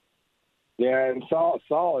 Yeah, and Saul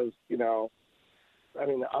is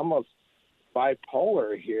almost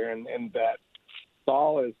bipolar here, in that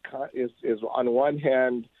Saul is on one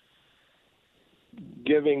hand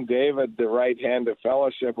giving David the right hand of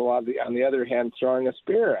fellowship, while on the other hand throwing a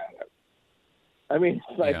spear at him. I mean,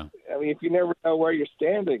 it's like, if you never know where you're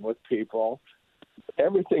standing with people,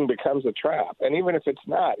 everything becomes a trap. And even if it's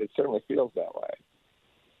not, it certainly feels that way.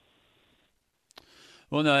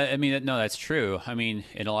 Well, no, that's true. I mean,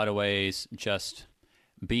 in a lot of ways, just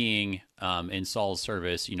being in Saul's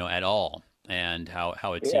service, at all, and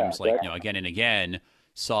how it seems like, again and again,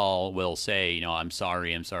 Saul will say, I'm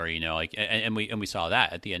sorry, like, and we saw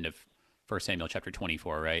that at the end of 1 Samuel chapter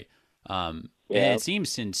 24, right? And it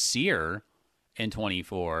seems sincere in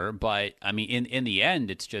 24, but I mean, in the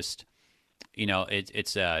end, it's just,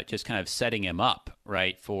 it's just kind of setting him up,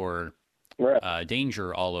 right, for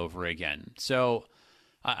danger all over again. So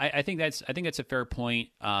I think that's a fair point.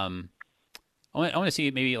 I want to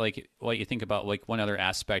see maybe like what you think about like one other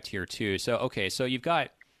aspect here too. So you've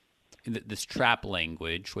got this trap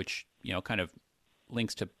language, which kind of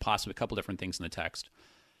links to possibly a couple different things in the text.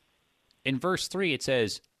 In verse 3, it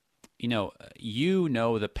says, you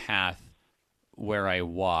know the path where I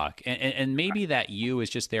walk, and maybe that "you" is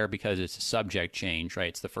just there because it's a subject change, right?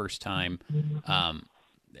 It's the first time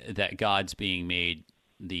that God's being made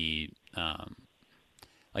the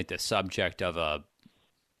like the subject of a.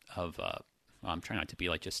 I'm trying not to be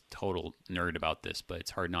like just total nerd about this, but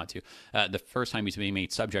it's hard not to. The first time he's being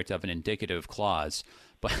made subject of an indicative clause,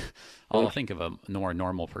 but I'll think of a more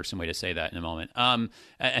normal person way to say that in a moment.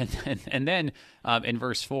 And then in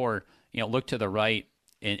verse 4, look to the right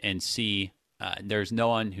and see there's no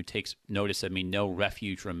one who takes notice of me. No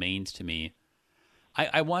refuge remains to me.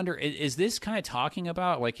 I wonder, is this kind of talking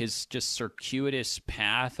about like his just circuitous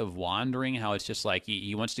path of wandering? How it's just like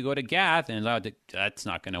he wants to go to Gath, and that's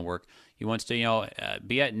not going to work. He wants to,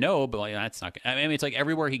 be at Nob, but like, that's not. I mean, it's like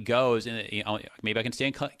everywhere he goes, and maybe I can stay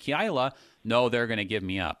in Keilah. No, they're going to give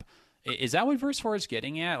me up. Is that what verse 4 is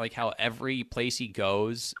getting at? Like how every place he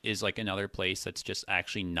goes is like another place that's just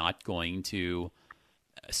actually not going to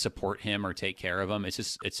support him or take care of him.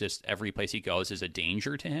 It's just every place he goes is a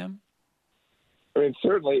danger to him. I mean, it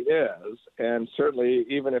certainly is, and certainly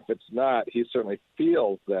even if it's not, he certainly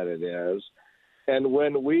feels that it is. And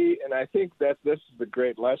and I think that this is the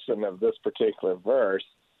great lesson of this particular verse,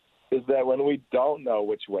 is that when we don't know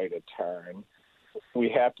which way to turn, we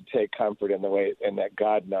have to take comfort in that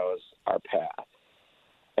God knows our path.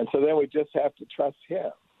 And so then we just have to trust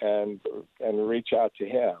him and reach out to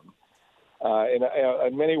him.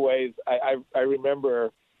 In many ways, I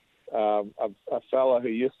remember a fellow who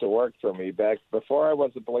used to work for me back before I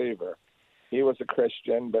was a believer. He was a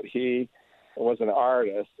Christian, but he was an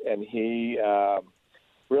artist, and he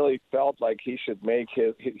really felt like he should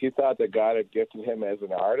he thought that God had gifted him as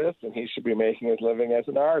an artist, and he should be making his living as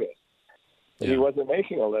an artist. Yeah. He wasn't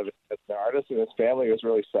making a living as an artist, and his family was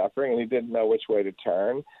really suffering, and he didn't know which way to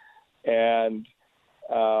turn. And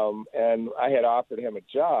I had offered him a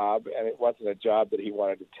job, and it wasn't a job that he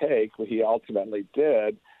wanted to take, but he ultimately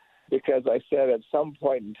did, because I said at some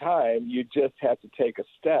point in time, you just have to take a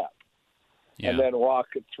step and then walk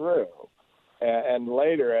it through. And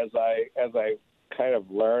later, as I kind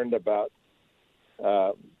of learned about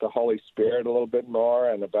the Holy Spirit a little bit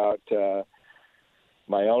more and about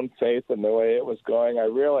my own faith and the way it was going, I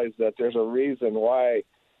realized that there's a reason why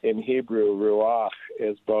in Hebrew, ruach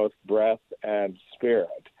is both breath and spirit.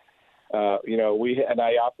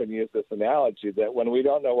 I often use this analogy that when we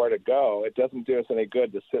don't know where to go, it doesn't do us any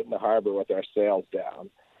good to sit in the harbor with our sails down.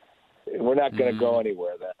 We're not going to go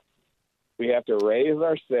anywhere then. We have to raise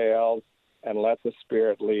our sails and let the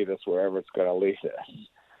Spirit lead us wherever it's going to lead us.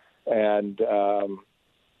 And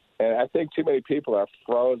I think too many people are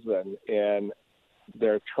frozen in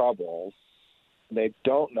their troubles. They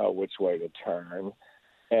don't know which way to turn,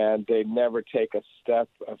 and they never take a step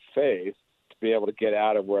of faith to be able to get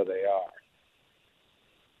out of where they are.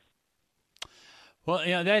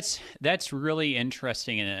 Well, that's really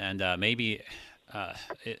interesting, and maybe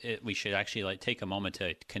we should actually take a moment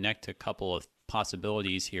to connect a couple of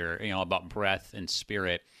possibilities here, about breath and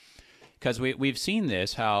spirit, because we've seen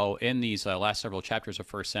this, how in these last several chapters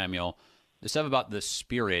of 1 Samuel, the stuff about the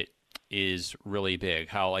Spirit is really big.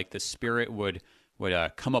 How like the Spirit would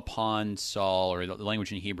come upon Saul, or the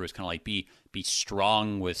language in Hebrew is kind of like be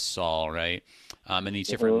strong with Saul, right? In these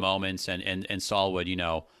different moments, and Saul would,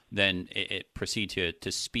 then it proceed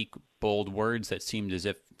to speak bold words that seemed as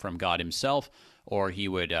if from God himself, or he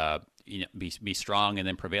would be strong and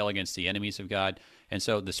then prevail against the enemies of God. And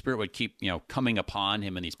so the Spirit would keep coming upon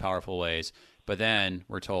him in these powerful ways. But then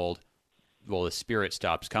we're told, well, the Spirit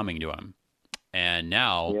stops coming to him, and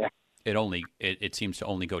now it seems to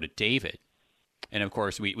only go to David. And of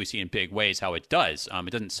course, we see in big ways how it does.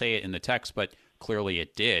 It doesn't say it in the text, but clearly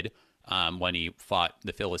it did when he fought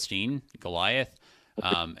the Philistine, Goliath,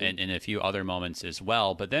 and in a few other moments as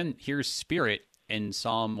well. But then here's Spirit in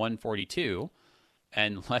Psalm 142.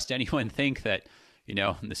 And lest anyone think that,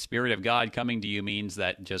 the Spirit of God coming to you means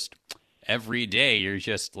that just every day you're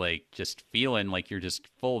just feeling like you're just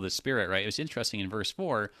full of the Spirit, right? It was interesting in verse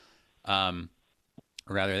 4, so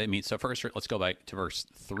first let's go back to verse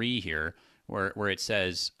 3 here, where it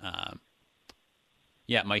says,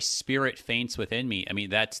 my spirit faints within me. I mean,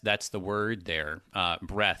 that's the word there,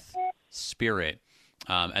 breath, spirit.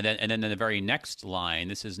 And then in the very next line,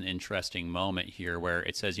 this is an interesting moment here where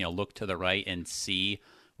it says, look to the right and see,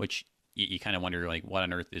 which you kind of wonder, like, what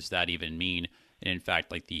on earth does that even mean? And in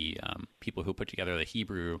fact, like the people who put together the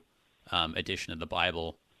Hebrew edition of the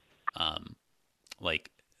Bible,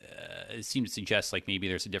 it seems to suggest like maybe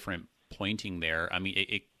there's a different pointing there. I mean,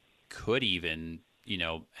 it could even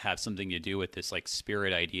have something to do with this like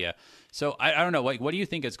spirit idea. So I don't know, like, what do you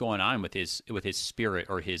think is going on with his spirit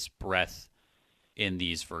or his breath in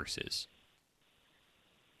these verses?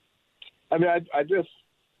 I mean,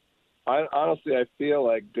 I honestly feel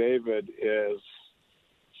like David is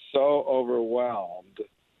so overwhelmed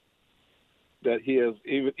that he is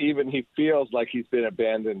even he feels like he's been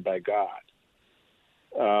abandoned by God.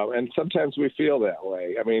 And sometimes we feel that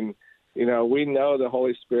way. I mean, we know the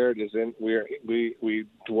Holy Spirit is in. We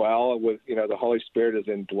dwell with. The Holy Spirit is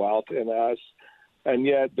indwelt in us, and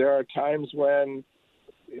yet there are times when,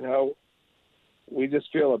 we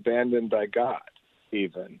just feel abandoned by God,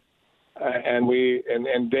 even,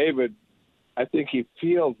 and David, I think he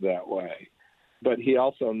feels that way, but he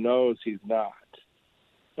also knows he's not.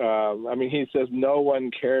 I mean, he says, "No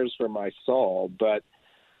one cares for my soul," but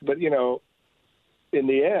in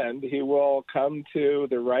the end, he will come to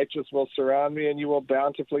the righteous will surround me, and you will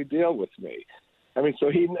bountifully deal with me. I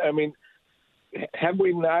mean, have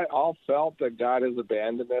we not all felt that God has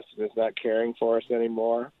abandoned us and is not caring for us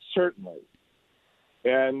anymore? Certainly.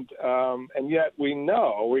 And yet we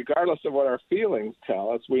know, regardless of what our feelings tell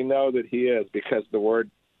us, we know that he is, because the Word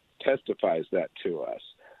testifies that to us.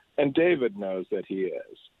 And David knows that he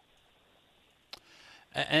is.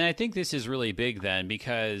 And I think this is really big then,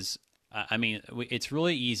 because I mean, it's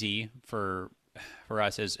really easy for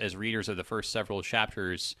us as readers of the first several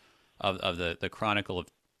chapters of the Chronicle of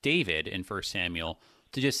David in 1 Samuel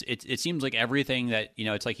to just, it seems like everything that,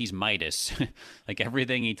 it's like he's Midas. Like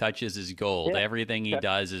everything he touches is gold. Yeah. Everything he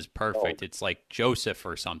does is perfect. It's like Joseph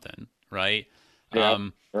or something, right? Yeah,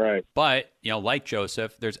 right. But, like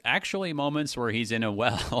Joseph, there's actually moments where he's in a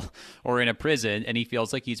well or in a prison and he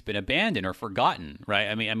feels like he's been abandoned or forgotten, right?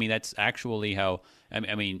 I mean, that's actually how,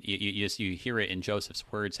 you hear it in Joseph's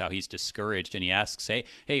words, how he's discouraged, and he asks,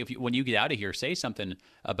 hey, when you get out of here, say something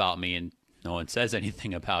about me, and no one says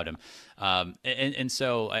anything about him. And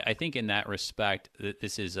so I think in that respect,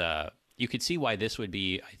 this is, you could see why this would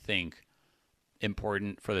be, I think,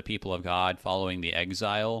 important for the people of God following the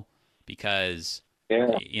exile, because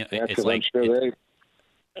it's like, think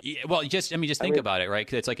about it, right?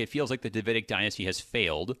 Because it's like, it feels like the Davidic dynasty has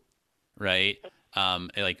failed, right?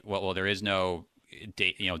 There is no,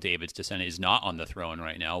 David's descendant is not on the throne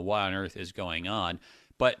right now. What on earth is going on?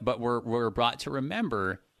 But we're brought to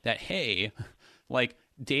remember that, hey, like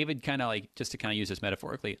David kind of like, just to kind of use this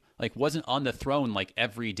metaphorically, like wasn't on the throne like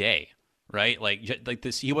every day, right? Like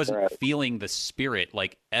this, he wasn't feeling the Spirit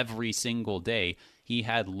like every single day. He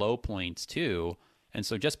had low points too. And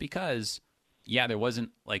so just because, there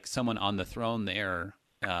wasn't like someone on the throne there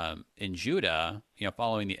in Judah,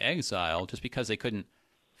 following the exile, just because they couldn't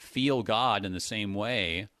feel God in the same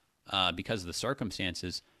way because of the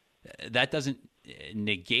circumstances, that doesn't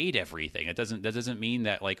negate everything. That doesn't mean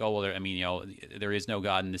that like, there is no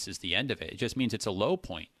God and this is the end of it. It just means it's a low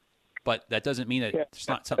point. But that doesn't mean that there's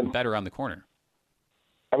not something better around the corner.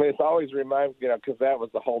 I mean, it's always because that was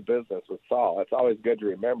the whole business with Saul. It's always good to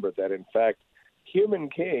remember that, in fact, human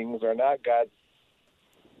kings are not God's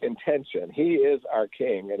intention. He is our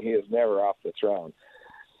king, and he is never off the throne.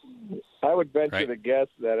 I would venture Right. to guess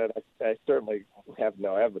that, and I certainly have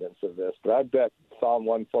no evidence of this, but I bet Psalm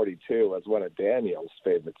 142 was one of Daniel's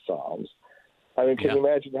favorite psalms. I mean, can Yeah. you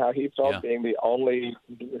imagine how he felt Yeah. being the only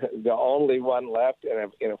one left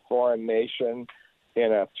in a foreign nation,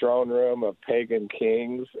 in a throne room of pagan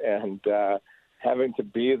kings, and having to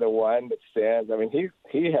be the one that stands? I mean,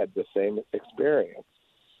 he had the same experience.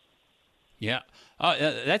 Yeah,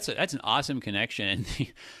 that's an awesome connection.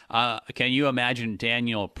 Can you imagine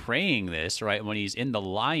Daniel praying this right when he's in the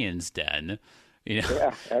lion's den? You know,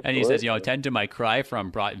 Yeah, and he says, absolutely. "Attend to my cry, for I'm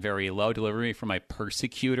brought very low. Deliver me from my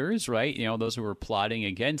persecutors." Right? Those who were plotting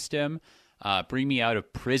against him. Bring me out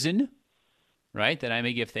of prison. Right, that I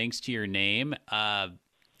may give thanks to your name.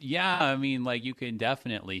 Yeah, I mean, like you can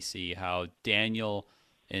definitely see how Daniel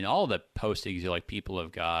and all the post-exilic people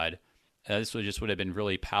of God. This would have been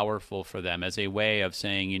really powerful for them as a way of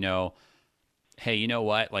saying, hey, you know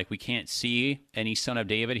what? Like, we can't see any son of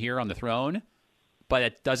David here on the throne, but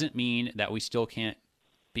it doesn't mean that we still can't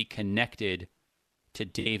be connected to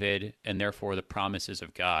David and therefore the promises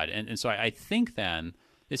of God. And so I think then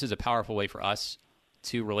this is a powerful way for us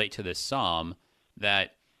to relate to this psalm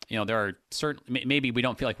that, there are certain, maybe we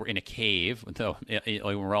don't feel like we're in a cave, though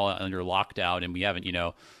we're all under lockdown and we haven't,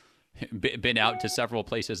 been out to several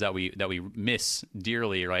places that we miss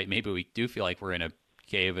dearly, right? Maybe we do feel like we're in a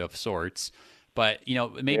cave of sorts, but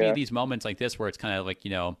maybe these moments like this where it's kind of like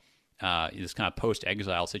this kind of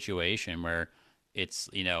post-exile situation where it's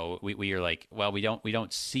we are like, well, we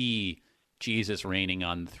don't see Jesus reigning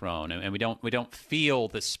on the throne, and we don't feel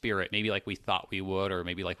the Spirit maybe like we thought we would, or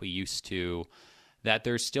maybe like we used to. That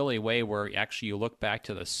there's still a way where actually you look back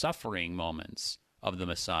to the suffering moments of the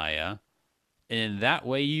Messiah. And in that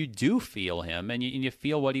way, you do feel him, and you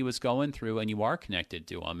feel what he was going through, and you are connected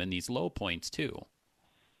to him in these low points, too.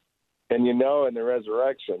 And in the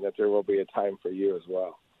resurrection that there will be a time for you as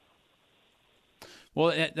well.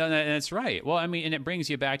 Well, that's right. Well, I mean, and it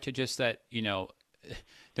brings you back to just that,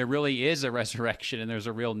 there really is a resurrection, and there's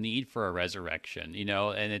a real need for a resurrection,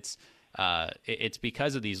 and it's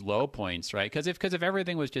because of these low points, right? Because if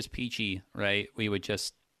everything was just peachy, right, we would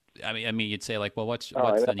just, I mean, you'd say like, well, what's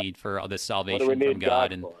the need for this salvation what do we from need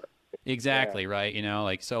God? for? Exactly, right.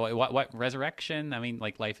 So what resurrection? I mean,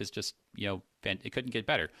 like life is just, it couldn't get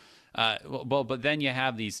better. But then you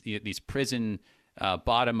have these prison,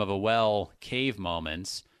 bottom of a well cave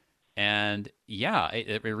moments, and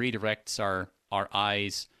it redirects our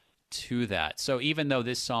eyes to that. So even though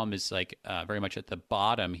this psalm is like very much at the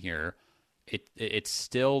bottom here, it's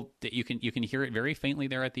still, you can hear it very faintly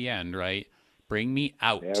there at the end, right? Bring me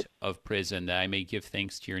out of prison that I may give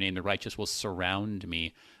thanks to your name. The righteous will surround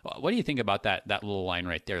me. What do you think about that little line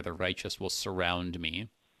right there? The righteous will surround me.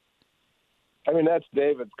 I mean, that's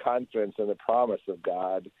David's confidence in the promise of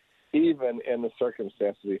God, even in the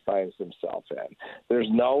circumstances he finds himself in. There's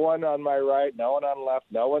no one on my right, no one on left,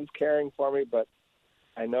 no one's caring for me, but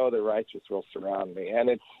I know the righteous will surround me. And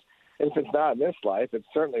if it's not in this life, it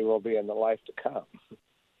certainly will be in the life to come.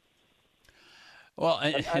 Well,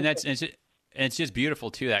 and it's just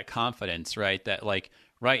beautiful too, that confidence, right? That like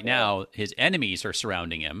right now his enemies are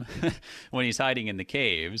surrounding him when he's hiding in the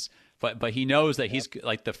caves, but he knows that he's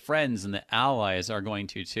like the friends and the allies are going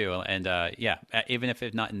to too, and even if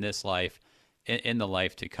it's not in this life, in the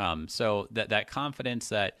life to come. So that confidence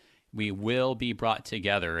that we will be brought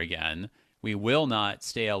together again, we will not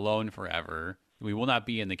stay alone forever. We will not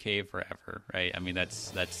be in the cave forever, right? I mean, that's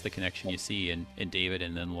the connection you see in David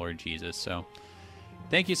and then Lord Jesus. So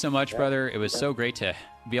thank you so much, brother. It was so great to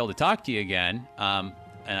be able to talk to you again.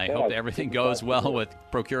 And I hope that everything goes well with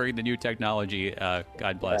procuring the new technology.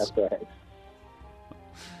 God bless.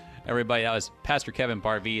 Everybody, that was Pastor Kevin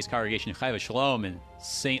Barvies, Congregation Chayva Shalom in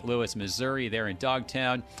St. Louis, Missouri, there in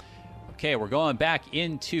Dogtown. Okay, we're going back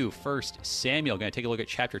into 1 Samuel. Going to take a look at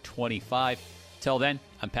chapter 25. Till then,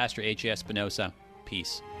 I'm Pastor A.J. Espinosa.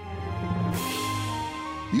 Peace.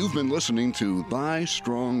 You've been listening to Thy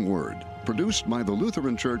Strong Word, produced by the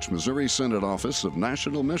Lutheran Church Missouri Synod Office of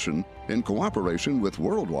National Mission in cooperation with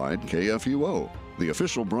Worldwide KFUO, the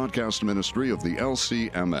official broadcast ministry of the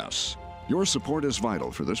LCMS. Your support is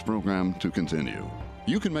vital for this program to continue.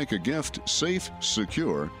 You can make a gift safe,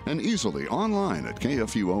 secure, and easily online at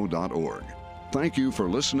kfuo.org. Thank you for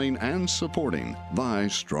listening and supporting Thy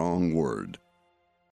Strong Word.